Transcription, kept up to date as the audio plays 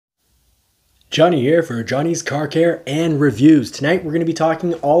Johnny here for Johnny's Car Care and Reviews. Tonight we're going to be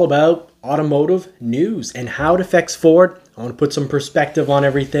talking all about automotive news and how it affects Ford. I want to put some perspective on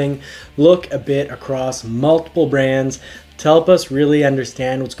everything, look a bit across multiple brands to help us really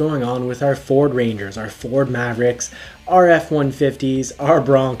understand what's going on with our Ford Rangers, our Ford Mavericks, our F-150s, our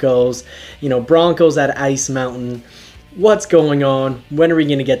Broncos, Broncos at Ice Mountain. What's going on? When are we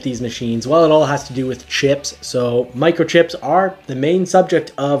going to get these machines? Well, it all has to do with chips. So microchips are the main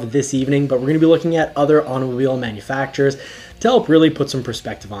subject of this evening, but we're going to be looking at other automobile manufacturers to help really put some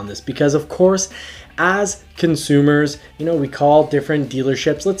perspective on this. Because of course, as consumers, we call different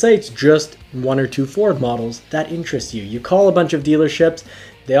dealerships. Let's say it's just one or two Ford models that interest you. You call a bunch of dealerships.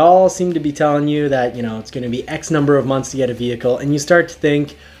 They all seem to be telling you that, it's going to be X number of months to get a vehicle. And you start to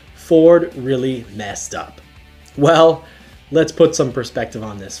think Ford really messed up. Well, let's put some perspective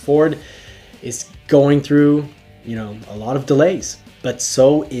on this. Ford is going through, a lot of delays, but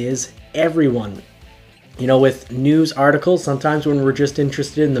so is everyone. With news articles, sometimes when we're just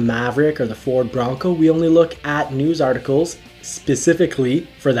interested in the Maverick or the Ford Bronco, we only look at news articles specifically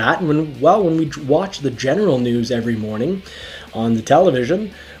for that. And when we watch the general news every morning on the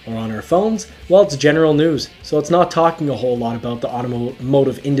television or on our phones, well, it's general news. So it's not talking a whole lot about the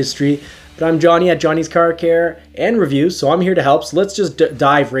automotive industry. But I'm Johnny at Johnny's Car Care and Reviews, so I'm here to help. So let's just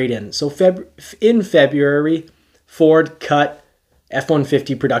dive right in. So in February, Ford cut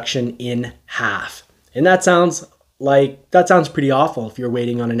F-150 production in half. And that sounds pretty awful if you're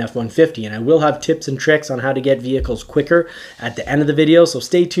waiting on an F-150. And I will have tips and tricks on how to get vehicles quicker at the end of the video, so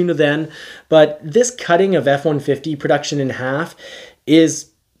stay tuned to then. But this cutting of F-150 production in half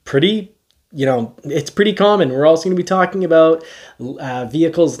is pretty it's pretty common. We're also going to be talking about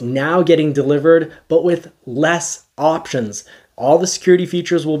vehicles now getting delivered, but with less options. All the security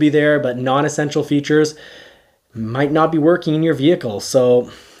features will be there, but non-essential features might not be working in your vehicle. So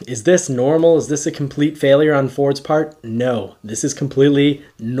is this normal? Is this a complete failure on Ford's part? No, this is completely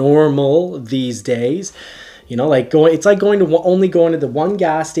normal these days. It's like only going to the one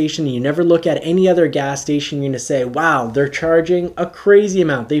gas station, and you never look at any other gas station. You're going to say, wow, they're charging a crazy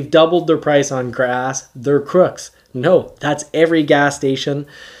amount. They've doubled their price on gas. They're crooks. No, that's every gas station.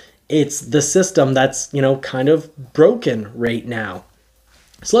 It's the system that's, kind of broken right now.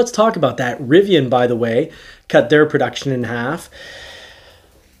 So let's talk about that. Rivian, by the way, cut their production in half.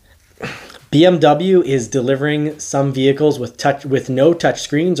 BMW is delivering some vehicles with no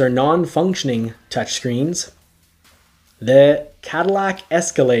touchscreens or non-functioning touchscreens. The Cadillac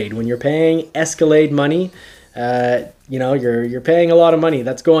Escalade, when you're paying Escalade money, you're paying a lot of money.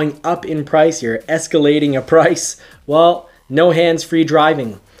 That's going up in price. You're escalating a price. Well, no hands-free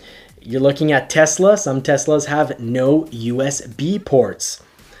driving. You're looking at Tesla. Some Teslas have no USB ports.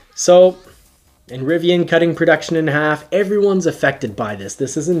 So, and Rivian cutting production in half. Everyone's affected by this.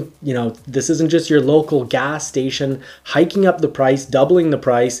 This isn't just your local gas station hiking up the price, doubling the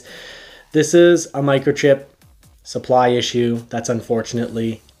price. This is a microchip supply issue that's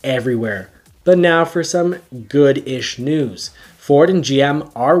unfortunately everywhere. But now for some good-ish news. Ford and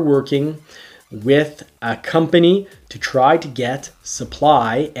GM are working with a company to try to get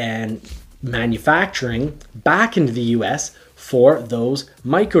supply and manufacturing back into the US for those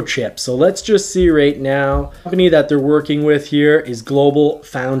microchips. So let's just see right now. The company that they're working with here is Global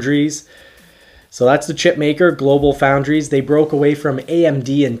Foundries. So that's the chip maker, Global Foundries. They broke away from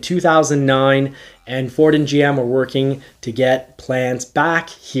AMD in 2009, and Ford and GM are working to get plants back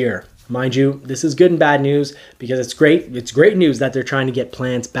here. Mind you, this is good and bad news because it's great. It's great news that they're trying to get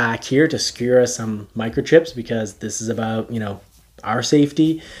plants back here to secure us some microchips, because this is about, our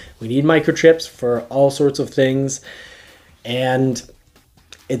safety. We need microchips for all sorts of things. And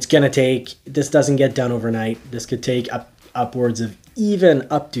it's going to take, this doesn't get done overnight. This could take upwards of even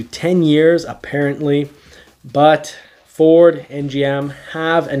up to 10 years, apparently. But Ford and GM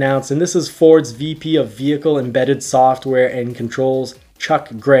have announced, and this is Ford's VP of Vehicle Embedded Software and Controls, Chuck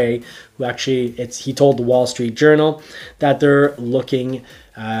Gray, who actually, he told the Wall Street Journal that they're looking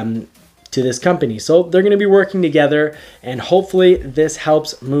to this company. So they're going to be working together, and hopefully this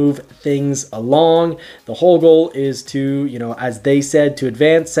helps move things along. The whole goal is to, as they said, to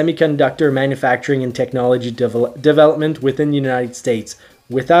advance semiconductor manufacturing and technology development within the United States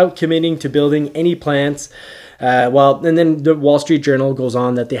without committing to building any plants. And then the Wall Street Journal goes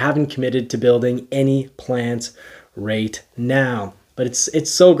on that they haven't committed to building any plants right now. But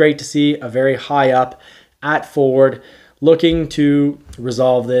it's so great to see a very high up at Ford looking to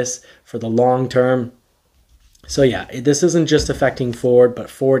resolve this for the long term. So yeah, this isn't just affecting Ford, but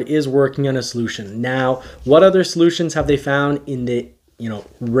Ford is working on a solution. Now, what other solutions have they found in the,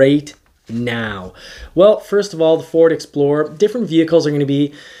 right now? Well, first of all, the Ford Explorer, different vehicles are going to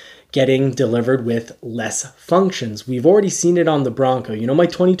be getting delivered with less functions. We've already seen it on the Bronco. You know, my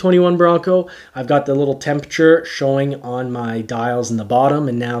 2021 Bronco, I've got the little temperature showing on my dials in the bottom,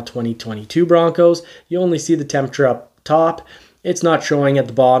 and now 2022 Broncos, you only see the temperature up top. It's not showing at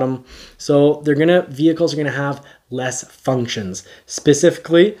the bottom. So vehicles are gonna have less functions.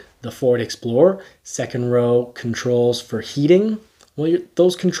 Specifically, the Ford Explorer, second row controls for heating. Well,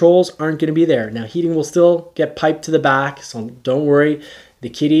 those controls aren't gonna be there. Now, heating will still get piped to the back, so don't worry. The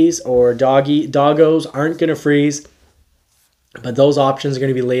kitties or doggos aren't going to freeze, but those options are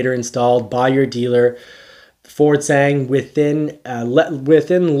going to be later installed by your dealer. Ford saying within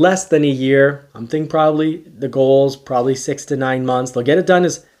less than a year. I'm thinking probably the goal's probably 6 to 9 months. They'll get it done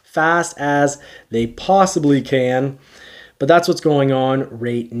as fast as they possibly can, but that's what's going on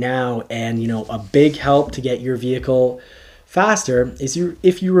right now. And, you know, a big help to get your vehicle faster is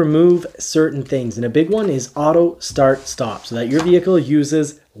if you remove certain things, and a big one is auto start stop, so that your vehicle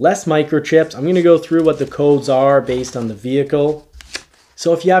uses less microchips. I'm going to go through what the codes are based on the vehicle.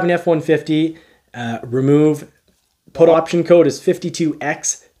 So if you have an F-150, put option code is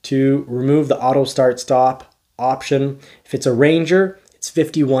 52X to remove the auto start stop option. If it's a Ranger, it's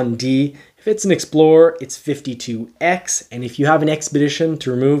 51D. If it's an Explorer, it's 52X. And if you have an Expedition,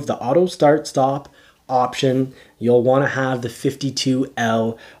 to remove the auto start stop option, you'll want to have the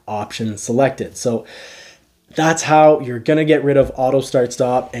 52L option selected. So that's how you're going to get rid of auto start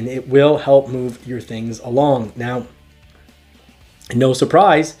stop, and it will help move your things along. Now, no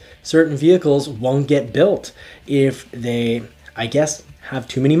surprise, certain vehicles won't get built if they, I guess, have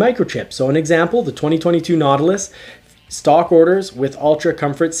too many microchips. So an example, the 2022 Nautilus, stock orders with ultra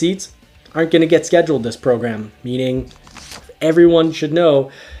comfort seats aren't going to get scheduled this program, meaning everyone should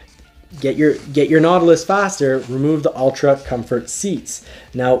know, get your Nautilus faster, remove the ultra comfort seats.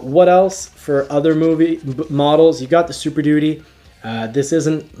 Now, what else for other models? You got the Super Duty. This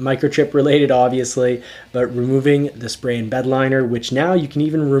isn't microchip related, obviously, but removing the spray and bed liner, which now you can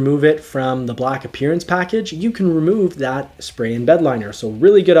even remove it from the black appearance package. You can remove that spray and bed liner. So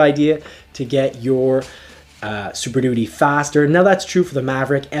really good idea to get your Super Duty faster. Now that's true for the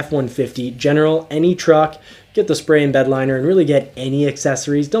Maverick, F-150, General, any truck. Get the spray and bed liner and really get any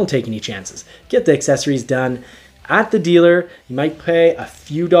accessories. Don't take any chances. Get the accessories done at the dealer. You might pay a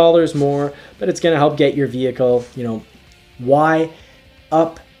few dollars more, but it's going to help get your vehicle, you know, why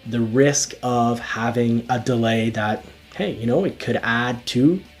up the risk of having a delay that, hey, you know, it could add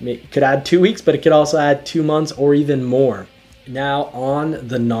 2 weeks, but it could also add 2 months or even more. Now on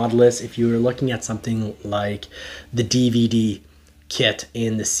the Nautilus, if you were looking at something like the DVD kit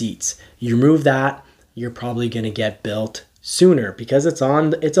in the seats, you remove that, you're probably going to get built sooner because it's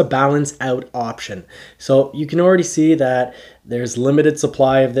a balance out option. So you can already see that there's limited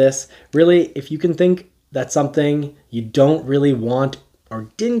supply of this. Really, if you can think that's something you don't really want or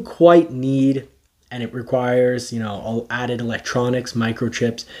didn't quite need, and it requires, you know, added electronics,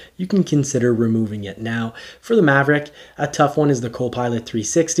 microchips, you can consider removing it. Now, for the Maverick, a tough one is the Copilot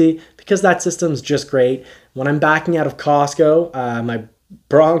 360 because that system's just great. When I'm backing out of Costco, my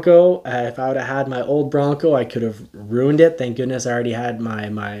Bronco, if I would have had my old Bronco, I could have ruined it. Thank goodness I already had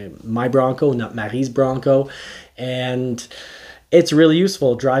my Bronco, not Marie's Bronco. And it's really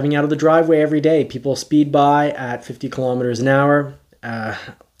useful driving out of the driveway every day. People speed by at 50 kilometers an hour.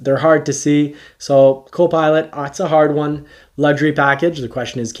 They're hard to see. So Copilot, it's a hard one. Luxury package, the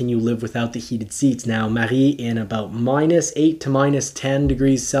question is, can you live without the heated seats? Now, Marie in about -8 to -10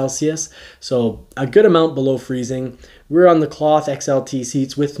 degrees Celsius, so a good amount below freezing. We're on the cloth XLT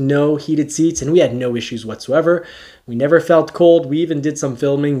seats with no heated seats, and we had no issues whatsoever. We never felt cold. We even did some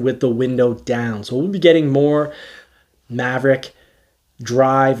filming with the window down. So we'll be getting more Maverick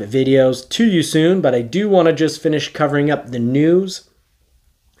drive videos to you soon, but I do want to just finish covering up the news.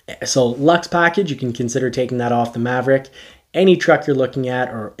 So Lux package, you can consider taking that off the Maverick. Any truck you're looking at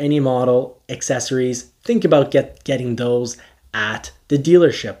or any model, accessories, think about getting those at the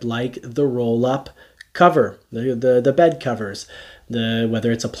dealership, like the roll-up cover, the bed covers,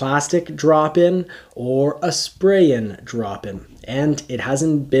 whether it's a plastic drop-in or a spray-in drop-in. And it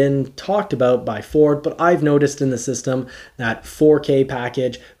hasn't been talked about by Ford, but I've noticed in the system that 4K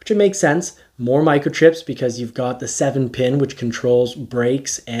package, which it makes sense, more microchips because you've got the 7-pin, which controls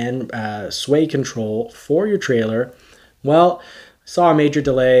brakes and sway control for your trailer. Well, saw a major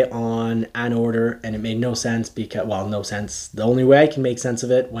delay on an order, and it made no sense because, well, no sense. The only way I can make sense of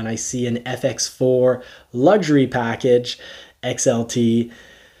it when I see an FX4 luxury package, XLT,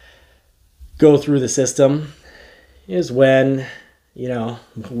 go through the system is when, you know,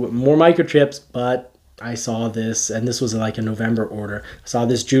 more microchips, but I saw this, and this was like a November order. I saw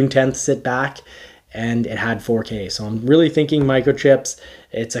this June 10th sit back, and it had 4K. So I'm really thinking microchips.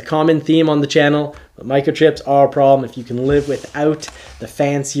 It's a common theme on the channel, but microchips are a problem. If you can live without the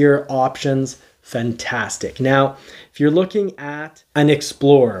fancier options, fantastic. Now, if you're looking at an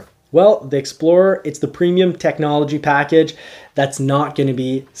Explorer, well, the Explorer, it's the premium technology package that's not going to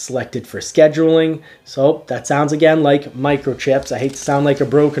be selected for scheduling. So that sounds again like microchips. I hate to sound like a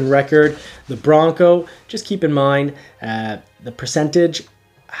broken record. The Bronco, just keep in mind, the percentage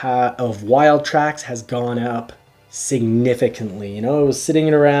of wild tracks has gone up significantly. You know, it was sitting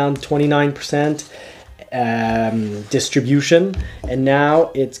at around 29% distribution, and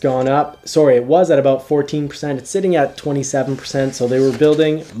now it's gone up. Sorry, it was at about 14%. It's sitting at 27%. So they were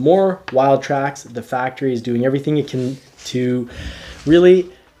building more wild tracks. The factory is doing everything it can to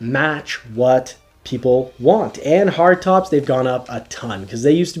really match what people want. And hardtops, they've gone up a ton, because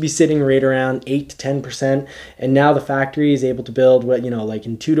they used to be sitting right around 8 to 10%, and now the factory is able to build what, you know, like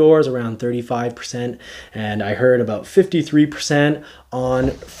in 2-doors around 35%, and I heard about 53% on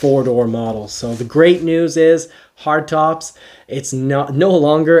 4-door models. So the great news is hardtops, it's no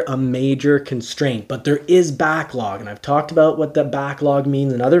longer a major constraint, but there is backlog, and I've talked about what the backlog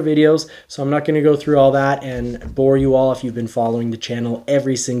means in other videos, so I'm not going to go through all that and bore you all if you've been following the channel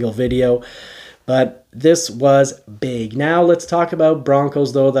every single video. But this was big. Now let's talk about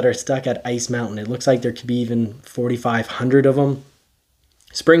Broncos, though, that are stuck at Ice Mountain. It looks like there could be even 4,500 of them.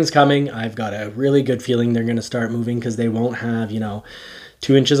 Spring's coming. I've got a really good feeling they're going to start moving, because they won't have, you know,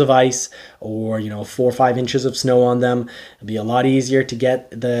 2 inches of ice or, you know, 4 or 5 inches of snow on them. It'll be a lot easier to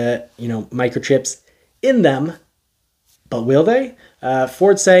get the, you know, microchips in them. But will they?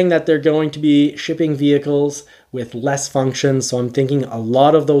 Ford's saying that they're going to be shipping vehicles with less functions. So I'm thinking a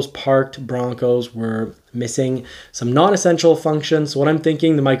lot of those parked Broncos were missing some non-essential functions. So what I'm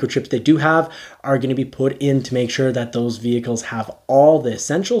thinking, the microchips they do have are going to be put in to make sure that those vehicles have all the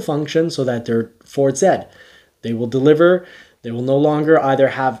essential functions, so that they're, Ford said, they will deliver. They will no longer either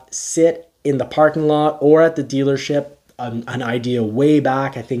have sit in the parking lot or at the dealership. An idea way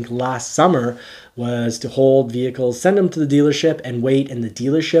back, I think last summer, was to hold vehicles, send them to the dealership and wait, and the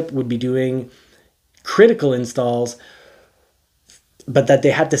dealership would be doing critical installs, but that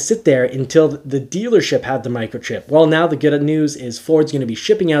they had to sit there until the dealership had the microchip. Well, now the good news is Ford's going to be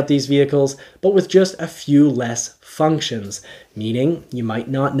shipping out these vehicles, but with just a few less functions, meaning you might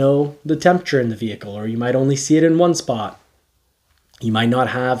not know the temperature in the vehicle, or you might only see it in one spot. You might not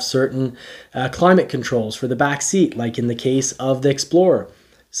have certain climate controls for the back seat, like in the case of the Explorer.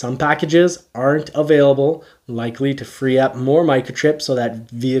 Some packages aren't available, likely to free up more microchips so that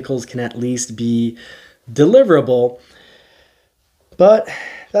vehicles can at least be deliverable. But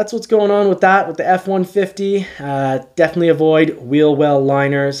that's what's going on with that, with the F-150. Definitely avoid wheel well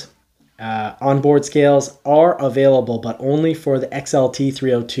liners. Onboard scales are available, but only for the XLT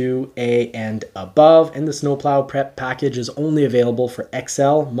 302A and above, and the snowplow prep package is only available for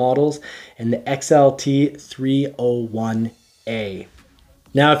XL models and the XLT 301A.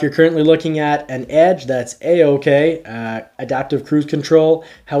 Now, if you're currently looking at an Edge, that's A-OK, adaptive cruise control.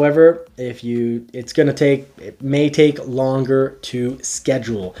 However, it may take longer to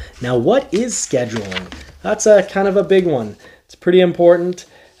schedule. Now, what is scheduling? That's a kind of a big one. It's pretty important.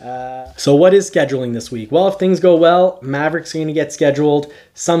 So what is scheduling this week? Well, if things go well, Maverick's going to get scheduled.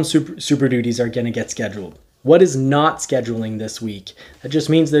 Some Super Duties are going to get scheduled. What is not scheduling this week? That just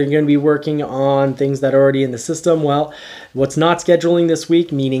means they're going to be working on things that are already in the system. Well, what's not scheduling this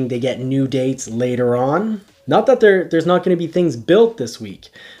week, meaning they get new dates later on. Not that there's not going to be things built this week.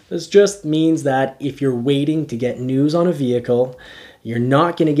 This just means that if you're waiting to get news on a vehicle, you're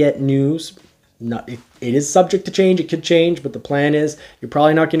not going to get news. It is subject to change. It could change, but the plan is you're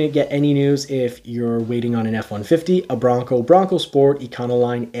probably not going to get any news if you're waiting on an F-150, a Bronco, Bronco Sport,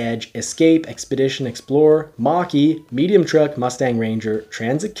 Econoline, Edge, Escape, Expedition, Explorer, Mach-E, Medium Truck, Mustang Ranger,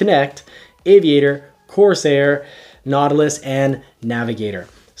 Transit Connect, Aviator, Corsair, Nautilus, and Navigator.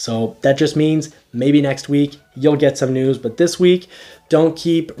 So that just means maybe next week you'll get some news, but this week don't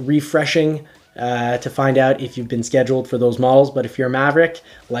keep refreshing to find out if you've been scheduled for those models. But if you're a Maverick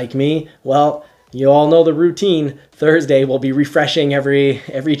like me, well, you all know the routine. Thursday we'll be refreshing every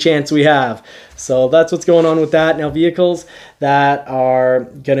chance we have. So that's what's going on with that. Now, vehicles that are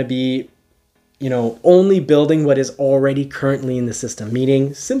going to be, only building what is already currently in the system.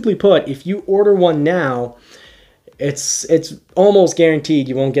 Meaning, simply put, if you order one now, it's almost guaranteed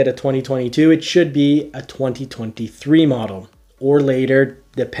you won't get a 2022. It should be a 2023 model or later,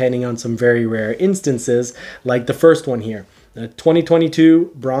 depending on some very rare instances, like the first one here. The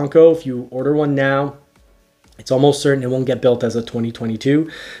 2022 Bronco, if you order one now, It's almost certain it won't get built as a 2022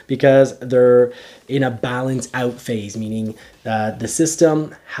 because they're in a balance out phase, meaning the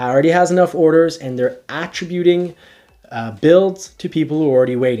system already has enough orders and they're attributing builds to people who are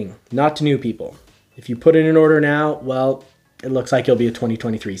already waiting, not to new people. If you put in an order now, well, it looks like it'll be a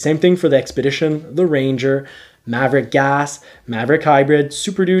 2023. Same thing for the Expedition, the Ranger, Maverick Gas, Maverick Hybrid,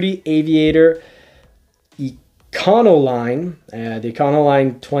 Super Duty, Aviator, Econoline, the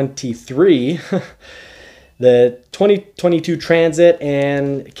Econoline 23, the 2022 Transit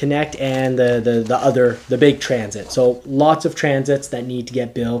and Connect, and the big Transit. So lots of Transits that need to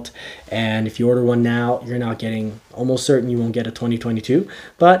get built. And if you order one now, you're not getting, almost certain you won't get a 2022.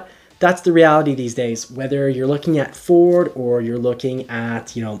 But that's the reality these days. Whether you're looking at Ford or you're looking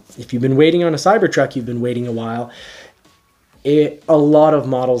at, if you've been waiting on a Cybertruck, you've been waiting a while. A lot of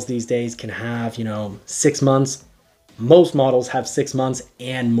models these days can have, 6 months. Most models have 6 months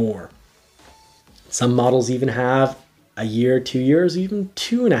and more. Some models even have a year, 2 years, even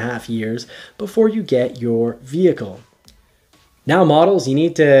 2.5 years before you get your vehicle. Now models, you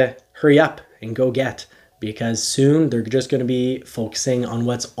need to hurry up and go get, because soon they're just going to be focusing on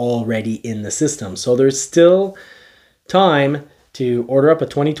what's already in the system. So there's still time to order up a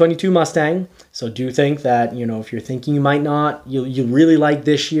 2022 Mustang. So do think that, if you're thinking you might not, you really like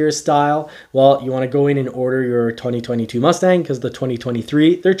this year's style, well, you want to go in and order your 2022 Mustang, because the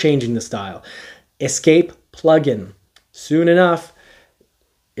 2023, they're changing the style. Escape plug-in. Soon enough,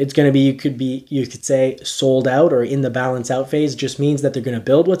 it's going to be, you could say, sold out or in the balance out phase. It just means that they're going to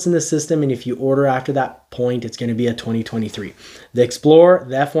build what's in the system, and if you order after that point, it's going to be a 2023. The Explorer,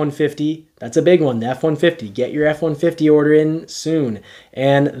 the F-150, that's a big one. The F-150, get your F-150 order in soon.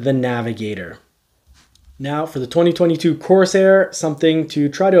 And the Navigator. Now for the 2022 Corsair, something to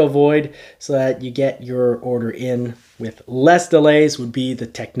try to avoid so that you get your order in with less delays would be the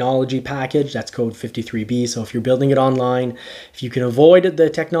technology package. That's code 53B. So if you're building it online, if you can avoid the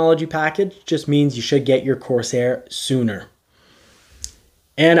technology package, just means you should get your Corsair sooner.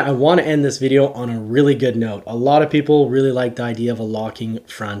 And I want to end this video on a really good note. A lot of people really like the idea of a locking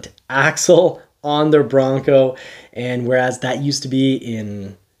front axle on their Bronco. And whereas that used to be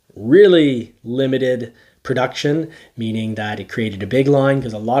in really limited production, meaning that it created a big line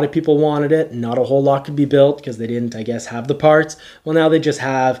because a lot of people wanted it. Not a whole lot could be built because they didn't, I guess, have the parts. Well, now they just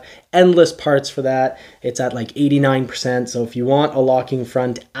have endless parts for that. It's at like 89%. So if you want a locking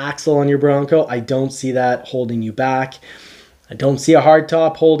front axle on your Bronco, I don't see that holding you back. I don't see a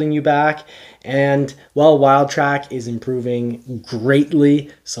hardtop holding you back. And well, Wildtrak is improving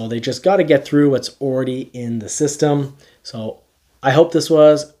greatly. So they just got to get through what's already in the system. So I hope this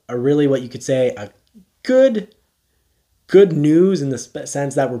was a really, what you could say, a good news in the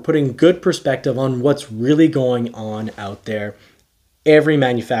sense that we're putting good perspective on what's really going on out there. Every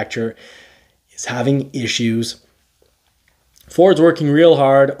manufacturer is having issues. Ford's working real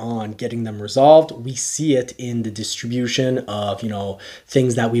hard on getting them resolved. We see it in the distribution of,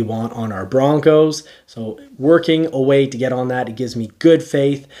 things that we want on our Broncos. So working a way to get on that, it gives me good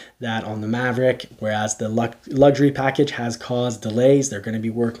faith that on the Maverick, whereas the luxury package has caused delays, they're going to be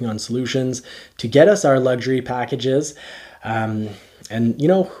working on solutions to get us our luxury packages. And,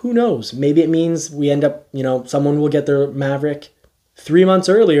 who knows? Maybe it means we end up, someone will get their Maverick 3 months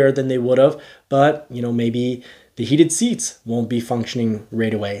earlier than they would have, but, maybe the heated seats won't be functioning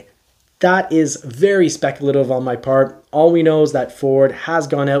right away. That is very speculative on my part. All we know is that Ford has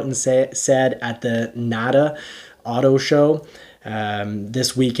gone out and said at the NADA auto show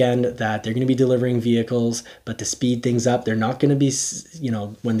this weekend that they're going to be delivering vehicles, but to speed things up, they're not going to be,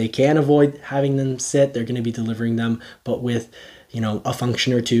 when they can avoid having them sit, they're going to be delivering them, but with, a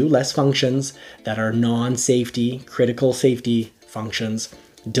function or two, less functions that are non-safety, critical safety functions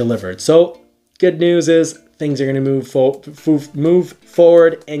delivered. So good news is things are going to move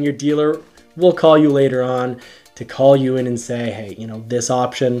forward, and your dealer will call you later on to call you in and say, hey, this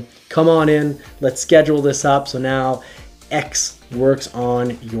option, come on in, let's schedule this up. So now X works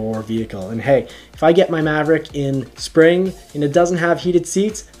on your vehicle. And hey, if I get my Maverick in spring and it doesn't have heated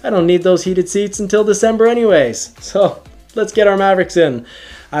seats, I don't need those heated seats until December anyways. So let's get our Mavericks in.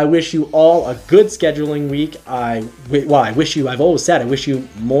 I wish you all a good scheduling week. I've always said, I wish you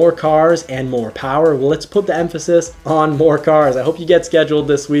more cars and more power. Well, let's put the emphasis on more cars. I hope you get scheduled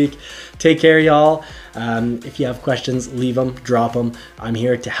this week. Take care, y'all. If you have questions, leave them, drop them. I'm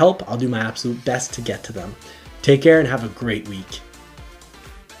here to help. I'll do my absolute best to get to them. Take care and have a great week.